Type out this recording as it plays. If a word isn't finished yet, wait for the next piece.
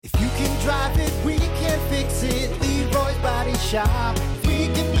drive it, we can fix it. Leroy's Body Shop. We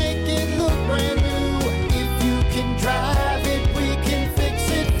can make it look brand new. If you can drive it, we can fix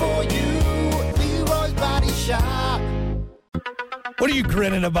it for you. Leroy's Body Shop. What are you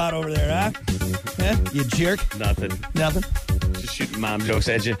grinning about over there, huh? Yeah, you jerk. Nothing. Just shooting mom jokes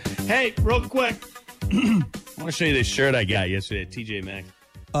at you. Hey, real quick. I want to show you this shirt I got yesterday at TJ Maxx.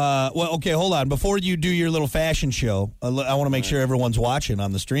 Well, okay, hold on. Before you do your little fashion show, I want to make sure everyone's watching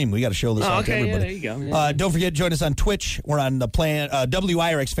on the stream. We got to show this out to everybody. Yeah, there you go. Yeah. Don't forget, join us on Twitch. We're on the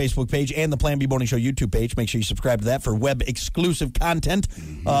WIRX Facebook page and the Plan B Morning Show YouTube page. Make sure you subscribe to that for web-exclusive content.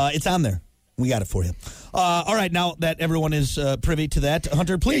 It's on there. We got it for you. All right, now that everyone is privy to that,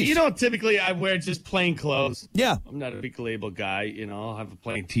 Hunter, please. You know, typically I wear just plain clothes. Yeah. I'm not a big label guy. You know, I'll have a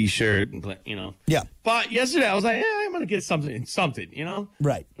plain T-shirt and, Yeah. But yesterday I was like, I'm going to get something, you know?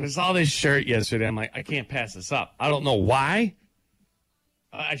 Right. I saw this shirt yesterday. I'm like, I can't pass this up. I don't know why.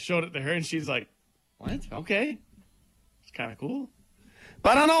 I showed it to her and she's like, what? Okay. It's kind of cool.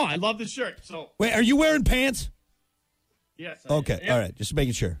 But I don't know. I love the shirt. So. Wait, are you wearing pants? Yes. Okay. All right. Just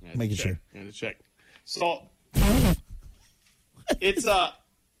making sure. Sure. Check. So it's a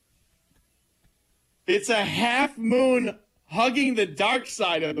half moon hugging the dark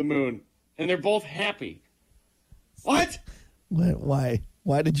side of the moon, and they're both happy. What? Why?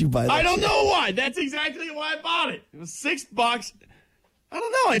 Why did you buy that? I don't know why. That's exactly why I bought it. It was $6. I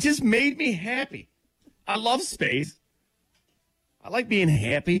don't know. It just made me happy. I love space. I like being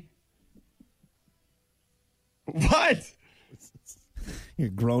happy. What? You're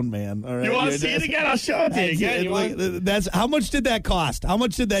a grown man. All right. You want to see it again? I'll show it to you again. That's how much did that cost? How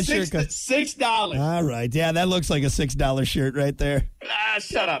much did that shirt cost? $6. All right. Yeah, that looks like a $6 shirt right there.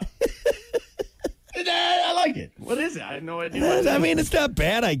 Shut up. I like it. What is it? I have no idea. I mean, it's not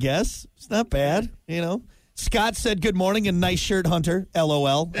bad, I guess. It's not bad, you know. Scott said good morning and nice shirt, Hunter.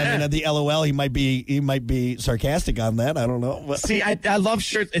 LOL. Yeah. I mean, at the LOL, he might be sarcastic on that. I don't know. But. See, I love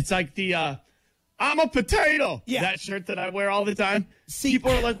shirts. It's like the I'm a potato. Yeah. That shirt that I wear all the time. See, people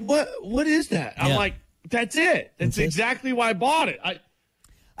are like, what is that? I'm like, that's it. That's exactly why I bought it.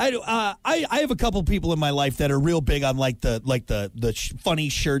 I have a couple people in my life that are real big on like the funny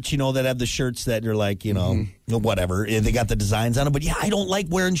shirts, you know, that have the shirts that are like, you know, whatever. They got the designs on them. But yeah, I don't like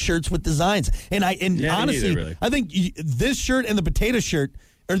wearing shirts with designs. And honestly, neither, really. I think this shirt and the potato shirt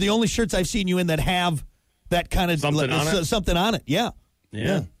are the only shirts I've seen you in that have that kind of something on it. Yeah.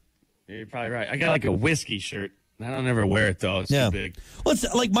 You're probably right. I got like a whiskey shirt. I don't ever wear it though. It's too big. Well, it's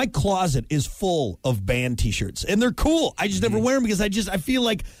like my closet is full of band T-shirts, and they're cool. I just never wear them because I feel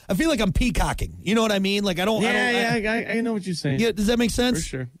like I'm peacocking. You know what I mean? Like I don't. I know what you're saying. Yeah, does that make sense? For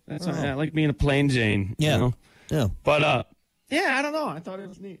sure. That's I like being a plain Jane. Yeah. You know? Yeah. But I don't know. I thought it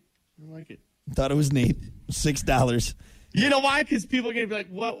was neat. I like it. Thought it was neat. $6. You know why? Because people are gonna be like,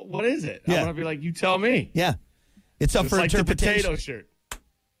 "What is it?" Yeah. I'm gonna be like, "You tell me." Yeah. It's up for like interpretation. The potato shirt.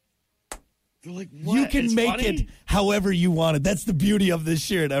 They're like, what? You can make funny? it however you want it. That's the beauty of this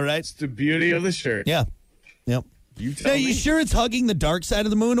shirt, all right? It's the beauty of the shirt. Yeah. Yep. You tell me. You sure it's hugging the dark side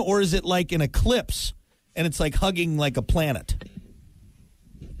of the moon, or is it like an eclipse and it's like hugging like a planet?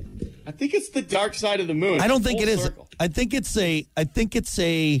 I think it's the dark side of the moon. I don't think it is. I think it's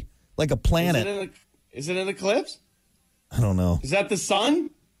a like a planet. Is it an eclipse? I don't know. Is that the sun?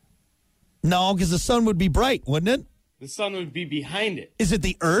 No, because the sun would be bright, wouldn't it? The sun would be behind it. Is it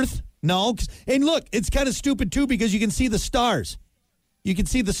the Earth? No. And look, it's kind of stupid, too, because you can see the stars. You can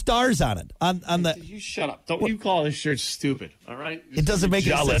see the stars on it. You shut up. Don't you call this shirt stupid, all right? It doesn't make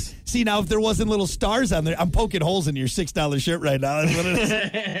any jealous. sense. See, now, if there wasn't little stars on there, I'm poking holes in your $6 shirt right now. That's what it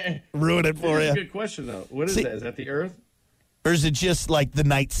is. Ruin it for you. That's a good question, though. What is that? Is that the Earth? Or is it just like the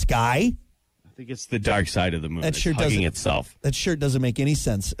night sky? I think it's the dark side of the moon. That shirt hugging itself. That shirt doesn't make any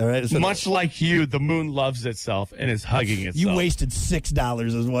sense. All right. Much like you, the moon loves itself and is hugging itself. You wasted $6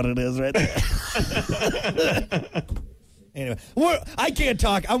 is what it is right there. Anyway, I can't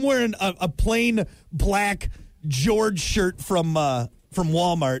talk. I'm wearing a plain black George shirt from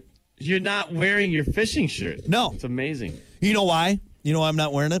Walmart. You're not wearing your fishing shirt. No. It's amazing. You know why? You know why I'm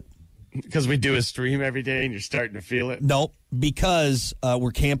not wearing it? Because we do a stream every day and you're starting to feel it? Nope. Because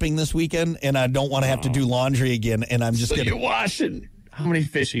we're camping this weekend and I don't want to have to do laundry again. And I'm just you're washing. How many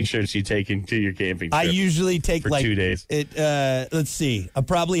fishing shirts you taking to your camping trip? I usually take for 2 days. Let's see. I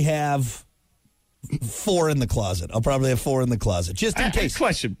probably have 4 in the closet. I'll probably have 4 in the closet just in case.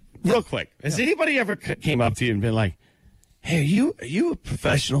 Question, real quick. Has anybody ever came up to you and been like, "Hey, are you a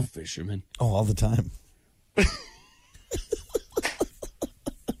professional fisherman?" Oh, all the time.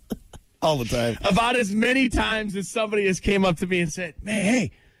 All the time. About as many times as somebody has came up to me and said, "Man,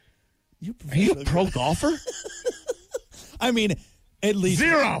 hey, are you a pro golfer?" I mean, At least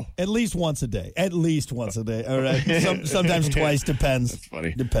 0. At least once a day. At least once a day. All right. Sometimes twice. Depends. That's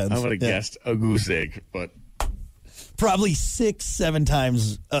funny. Depends. I would have guessed a goose egg, but probably 6-7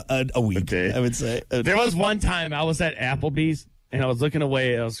 times a week. Okay. I would say. There was one time I was at Applebee's and I was looking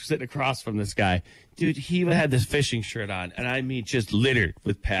away. I was sitting across from this guy. Dude, he had this fishing shirt on, and I mean just littered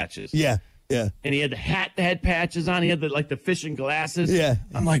with patches. Yeah. Yeah. And he had the hat that had patches on. He had the fishing glasses. Yeah.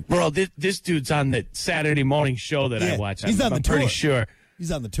 I'm like, bro, this dude's on the Saturday morning show that I watch. He's on the tour. I'm pretty sure.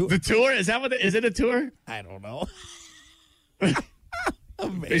 He's on the tour. The tour? Is that is it a tour? I don't know.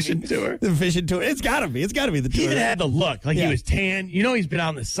 Fishing tour. The fishing tour. It's got to be. It's got to be the tour. He even had the look. Like he was tan. You know he's been out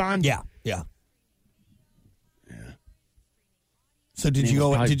in the sun. Yeah. Yeah. So did you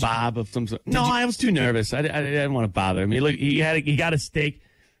go? Did Bob of some sort? No, I was too nervous. I didn't want to bother him. He got a steak.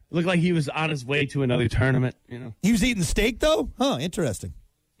 It looked like he was on his way to another tournament. You know, he was eating steak though. Huh? Interesting.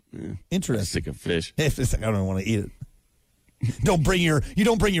 Yeah. Interesting. Sick of fish. I don't want to eat it. You don't bring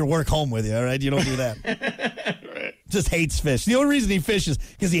your work home with you. All right, you don't do that. Right. Just hates fish. The only reason he fishes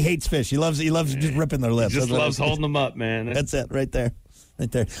because he hates fish. He loves just ripping their lips. He just loves holding them up, man. That's it, right there.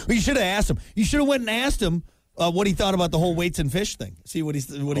 Well, you should have asked him. You should have went and asked him what he thought about the whole weights and fish thing. See what he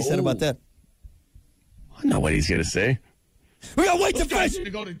said about that. I know what he's gonna say. We got weights and fish.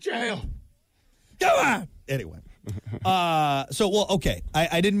 To go to jail. Come on. Anyway. Okay.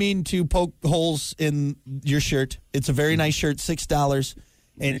 I didn't mean to poke holes in your shirt. It's a very nice shirt, $6.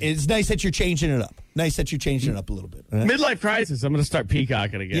 And it's nice that you're changing it up. Nice that you're changing it up a little bit. Right? Midlife crisis. I'm going to start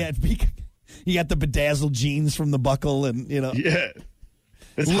peacocking again. Yeah, you got the bedazzled jeans from the buckle and, Yeah.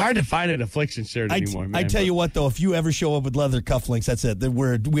 It's hard to find an affliction shirt anymore, man. I tell you what, though, if you ever show up with leather cufflinks, that's it.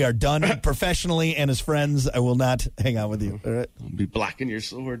 We are done professionally and as friends. I will not hang out with you. All right? I'll be blocking your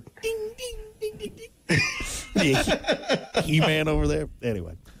sword. Ding, ding, ding, ding, ding. He-Man over there.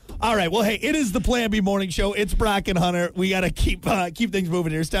 Anyway. All right. Well, hey, it is the Plan B Morning Show. It's Brock and Hunter. We got to keep things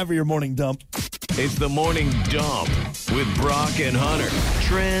moving here. It's time for your morning dump. It's the Morning Dump with Brock and Hunter.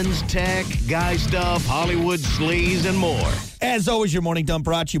 Trends, tech, guy stuff, Hollywood sleaze, and more. As always, your morning dump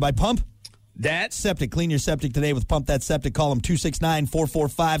brought to you by Pump That Septic. Clean your septic today with Pump That Septic. Call them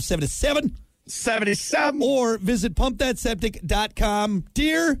 269-445-7777. Or visit pumpthatseptic.com.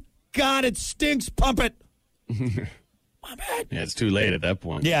 Dear God, it stinks. Pump it. My bad. Yeah, it's too late at that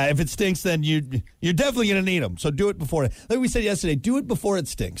point. Yeah, if it stinks, then you're definitely going to need them. So do it before. Like we said yesterday, do it before it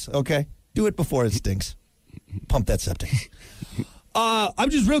stinks, okay? Do it before it stinks. Pump that septic. I'm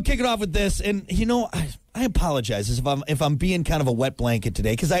just real kicking off with this, and I apologize if I'm being kind of a wet blanket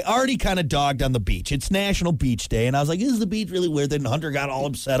today because I already kind of dogged on the beach. It's National Beach Day, and I was like, "Is the beach really weird?" Then Hunter got all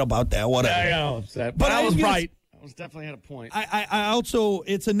upset about that. Whatever. Yeah, I got all upset, but I was right. I was definitely had a point. I also,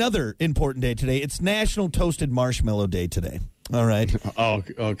 it's another important day today. It's National Toasted Marshmallow Day today. All right. Oh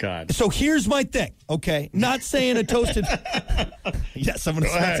God. So here's my thing. Okay, not saying a toasted. Yes, I'm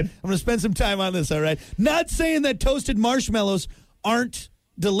going to spend some time on this. All right, not saying that toasted marshmallows aren't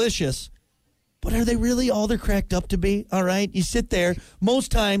delicious, but are they really all they're cracked up to be? All right, you sit there.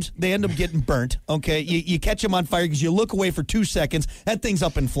 Most times they end up getting burnt. Okay, you catch them on fire because you look away for 2 seconds. That thing's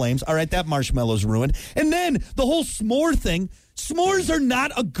up in flames. All right, that marshmallow's ruined. And then the whole s'more thing. S'mores are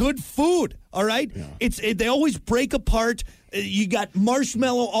not a good food. All right, yeah. They always break apart. You got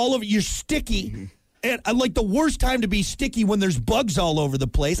marshmallow all over. You're sticky. Mm-hmm. And I like the worst time to be sticky when there's bugs all over the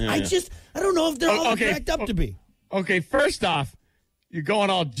place. Yeah, I don't know if they're all cracked up to be. Okay, first off, you're going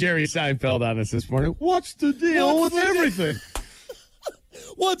all Jerry Seinfeld on us this morning. What's the deal with everything?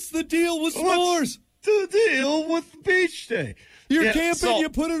 What's the deal with s'mores? What's the deal with beach day? You're camping, you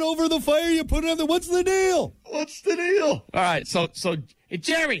put it over the fire, you put it on the... What's the deal? What's the deal? All right, so hey,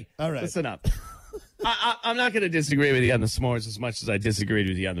 Jerry, all right. Listen up. I'm not going to disagree with you on the s'mores as much as I disagreed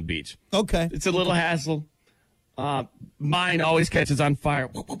with you on the beach. Okay. It's a little hassle. Mine always catches on fire.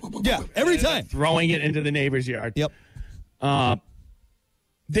 Yeah, every time. Throwing it into the neighbor's yard. Yep.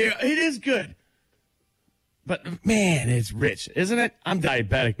 It is good. But, man, it's rich, isn't it? I'm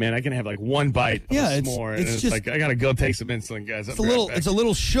diabetic, man. I can have like one bite of a s'more. It's just like, I got to go take some insulin, guys. It's a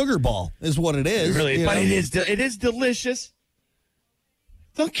little sugar ball is what it is. Really, but it is delicious.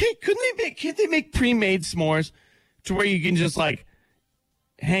 So can't they make pre-made s'mores to where you can just like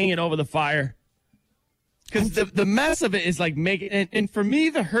hang it over the fire? Because the mess of it is like making and for me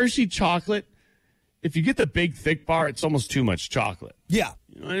the Hershey chocolate, if you get the big thick bar, it's almost too much chocolate. Yeah,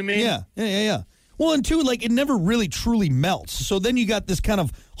 you know what I mean? Yeah. Well, and two, like it never really truly melts. So then you got this kind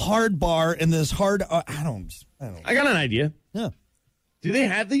of hard bar and this hard. I got an idea. Yeah. Do they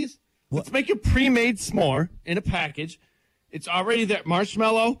have these? What? Let's make a pre-made s'more in a package. It's already there.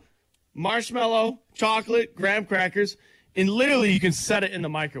 Marshmallow, chocolate, graham crackers, and literally you can set it in the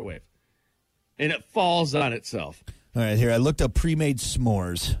microwave, and it falls on itself. All right, here I looked up pre-made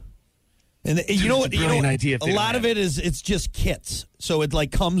s'mores, and you know what? Brilliant idea. A lot of it is it's just kits, so it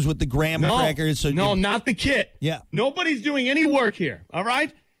like comes with the graham crackers. So not the kit. Yeah, nobody's doing any work here. All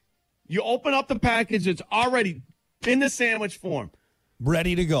right, you open up the package; it's already in the sandwich form,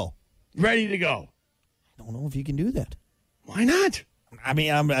 ready to go. Ready to go. I don't know if you can do that. Why not? I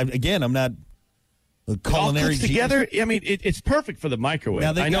mean, I'm not a culinary genius. Together. I mean, it's perfect for the microwave.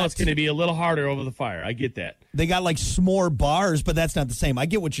 Now, I know it's going to be a little harder over the fire. I get that. They got like s'more bars, but that's not the same. I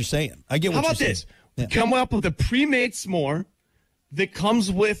get what you're saying. How about this? Yeah. Come up with a pre-made s'more that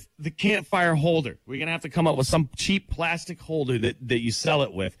comes with the campfire holder. We're going to have to come up with some cheap plastic holder that you sell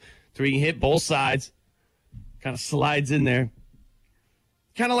it with, so you can hit both sides. Kind of slides in there.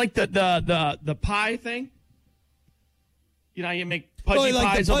 Kind of like the pie thing. You know, you make pudgy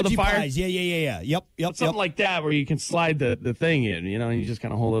pies over the fire. Pies. Yeah. Yep. Something like that where you can slide the thing in, you know, and you just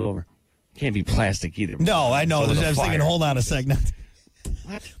kind of hold it over. Can't be plastic either. No, I know. I was thinking, hold on a second.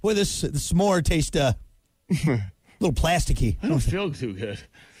 What? Boy, the s'more tastes a little plasticky. I don't feel too good.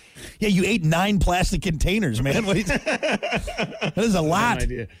 Yeah, you ate 9 plastic containers, man. That is a lot.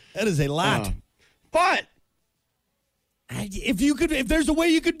 That is a lot. But if there's a way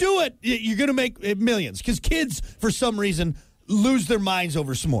you could do it, you're going to make millions. Because kids, for some reason, lose their minds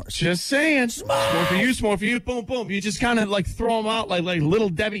over s'mores. Just saying. S'more for you, boom, boom. You just kind of like throw them out like Little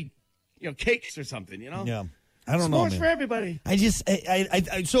Debbie, cakes or something, Yeah. I don't know, man. S'mores for everybody.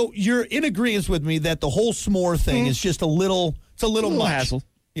 So you're in agreement with me that the whole s'more thing is just a little much. Hassle.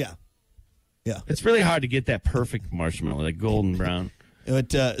 Yeah. It's really hard to get that perfect marshmallow, like golden brown.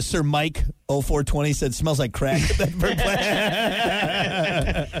 But Sir Mike 0420 said smells like crack.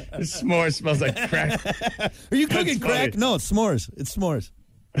 S'more smells like crack. Are you cooking crack? No, it's s'mores. It's s'mores.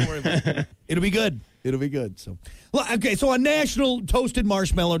 Don't worry about it. It'll be good. It'll be good. So, well, okay. So on National Toasted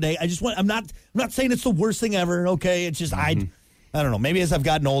Marshmallow Day, I'm not saying it's the worst thing ever. Okay, it's just I don't know. Maybe as I've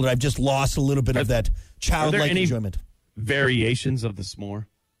gotten older, I've just lost a little bit of that childlike enjoyment. Variations of the s'more?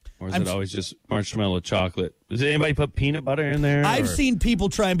 Or is it always just marshmallow chocolate? Does anybody put peanut butter in there? I've seen people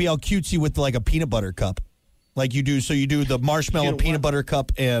try and be all cutesy with like a peanut butter cup. Like you do. So you do the marshmallow peanut butter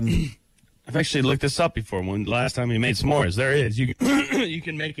cup and... I've actually looked this up before. When last time we made s'mores, there is. You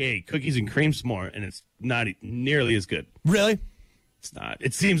can make a cookies and cream s'more, and it's not nearly as good. Really? It's not.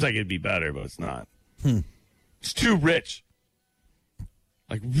 It seems like it'd be better, but it's not. It's too rich.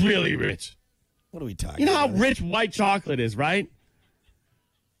 Like really rich. What are we talking about? You know how rich white chocolate is, right?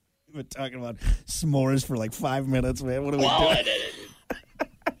 We've been talking about s'mores for like 5 minutes, man. What are we doing?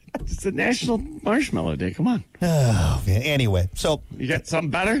 It's the National Marshmallow Day. Come on. Oh, man. Anyway, so you got something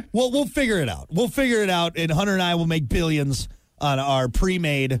better? Well, we'll figure it out. And Hunter and I will make billions on our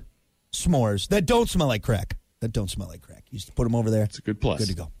pre-made s'mores that don't smell like crack. You just put them over there. It's a good plus. Good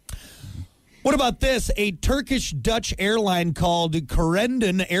to go. What about this? A Turkish-Dutch airline called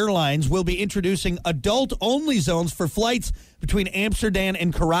Corendon Airlines will be introducing adult-only zones for flights between Amsterdam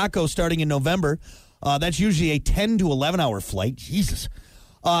and Caraco starting in November. That's usually a 10 to 11-hour flight. Jesus.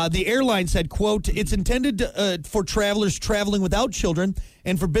 The airline said, quote, it's intended for travelers traveling without children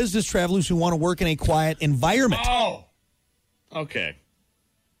and for business travelers who want to work in a quiet environment. Oh, okay.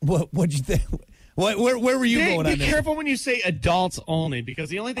 What'd you think? Where were you going on this? Be careful when you say adults only, because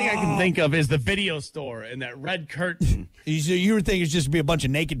the only thing I can think of is the video store and that red curtain. You were thinking it's just be a bunch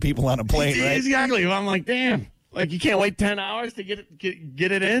of naked people on a plane, right? Exactly. I'm like, damn. Like, you can't wait 10 hours to get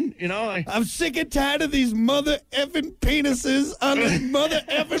it in, you know? I'm sick and tired of these mother effing penises on this mother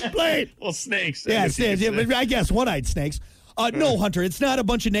effing plane. Well, snakes. Yeah, snakes. Yeah, but I guess one-eyed snakes. No, Hunter, it's not a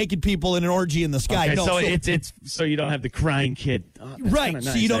bunch of naked people in an orgy in the sky. Okay, no, so it's so you don't have the crying kid. Right. Nice,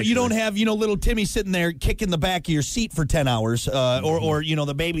 so you don't have, little Timmy sitting there kicking the back of your seat for 10 hours or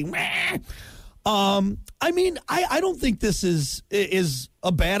the baby. I mean, I don't think this is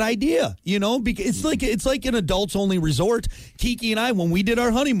a bad idea, because it's like an adults only resort. Kiki and I, when we did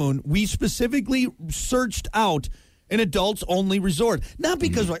our honeymoon, we specifically searched out an adults only resort. Not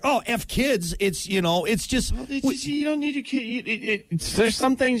because we're like, F kids. It's, it's just. Well, you don't need your kid. There's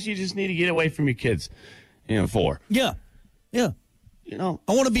some things you just need to get away from your kids, for. Yeah. Yeah. I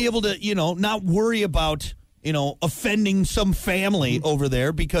want to be able to, not worry about, offending some family over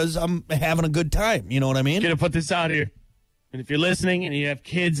there because I'm having a good time. You know what I mean? Going to put this out here. And if you're listening and you have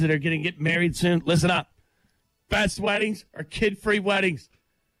kids that are going to get married soon, listen up. Best weddings are kid-free weddings.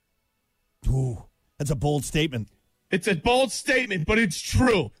 Ooh, that's a bold statement. It's a bold statement, but it's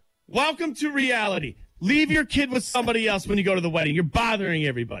true. Welcome to reality. Leave your kid with somebody else when you go to the wedding. You're bothering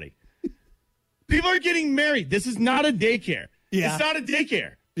everybody. People are getting married. This is not a daycare. Yeah. It's not a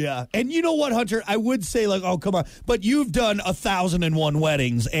daycare. Yeah. And you know what, Hunter? I would say, like, oh, come on. But you've done 1,001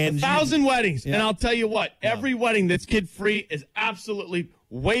 weddings. And 1,000 weddings. Yeah. And I'll tell you what, every wedding that's kid-free is absolutely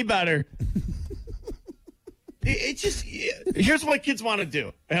way better. Here's what kids want to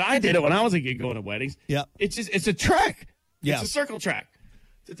do. And I did it when I was a kid going to weddings. Yeah. It's a track. Yeah. It's a circle track.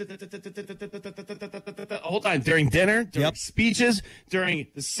 Hold on. During dinner, during speeches, during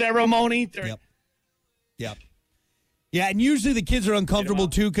the ceremony. Yep. Yeah, and usually the kids are uncomfortable,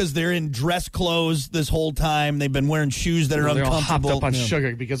 too, because they're in dress clothes this whole time. They've been wearing shoes that are they're uncomfortable. All hopped up on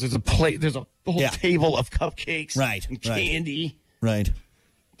sugar because there's a plate. There's a whole table of cupcakes and candy. Right.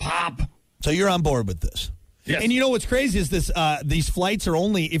 Pop. So you're on board with this. Yes. And you know what's crazy is this: these flights are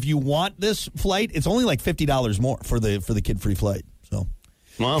only, if you want this flight, it's only like $50 more for the kid-free flight. So,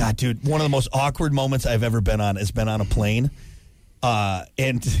 wow. God, dude, one of the most awkward moments I've ever been on has been on a plane.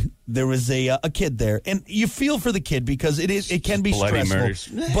 And there was a kid there, and you feel for the kid because it can be stressful. Murders.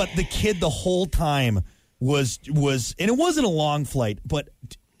 But the kid the whole time was, and it wasn't a long flight, but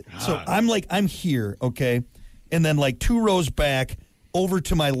so I'm here, okay, and then like 2 rows back, over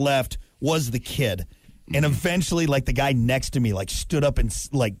to my left was the kid. And eventually, like, the guy next to me, like, stood up and,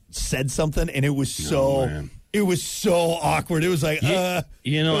 like, said something, and it was so awkward. It was like,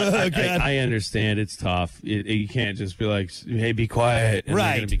 you know, I understand it's tough. You can't just be like, hey, be quiet, and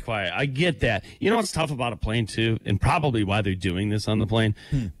they're going to be quiet. I get that. You know what's tough about a plane, too, and probably why they're doing this on the plane?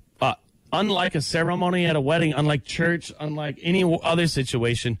 Unlike a ceremony at a wedding, unlike church, unlike any other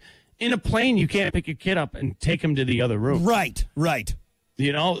situation, in a plane, you can't pick your kid up and take him to the other room. Right.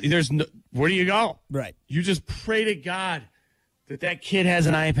 You know, where do you go? Right. You just pray to God that kid has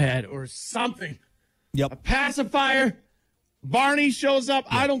an iPad or something. Yep. A pacifier. Barney shows up.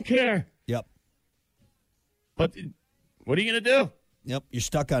 Yep. I don't care. Yep. But what are you going to do? Yep. You're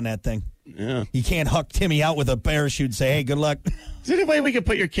stuck on that thing. Yeah. You can't huck Timmy out with a parachute and say, hey, good luck. Is there any way we could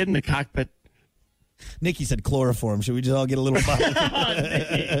put your kid in the cockpit? Nikki said chloroform. Should we just all get a little bottle?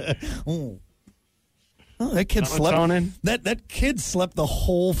 Oh, that kid slept. That kid slept the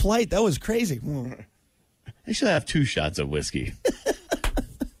whole flight. That was crazy. They should have 2 shots of whiskey.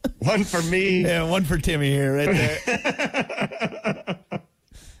 One for me. Yeah, one for Timmy here, right there.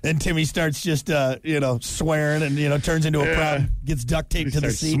 And Timmy starts just, swearing and, turns into a problem. Gets duct taped to the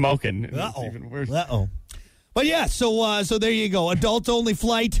seat. Smoking. Uh-oh. Even worse. Uh-oh. But yeah, so there you go. Adult-only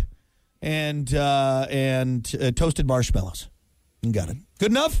flight and toasted marshmallows. You got it. Good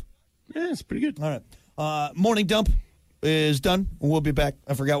enough? Yeah, it's pretty good. All right. Morning dump is done. We'll be back.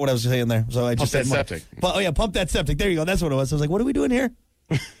 I forgot what I was saying there. So I just pump that septic. Pump that septic. There you go. That's what it was. I was like, what are we doing here?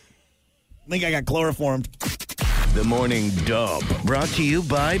 I think I got chloroformed. The Morning Dub, brought to you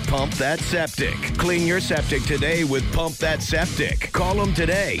by Pump That Septic. Clean your septic today with Pump That Septic. Call them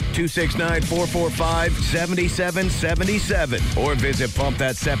today, 269-445-7777, or visit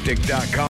pumpthatseptic.com.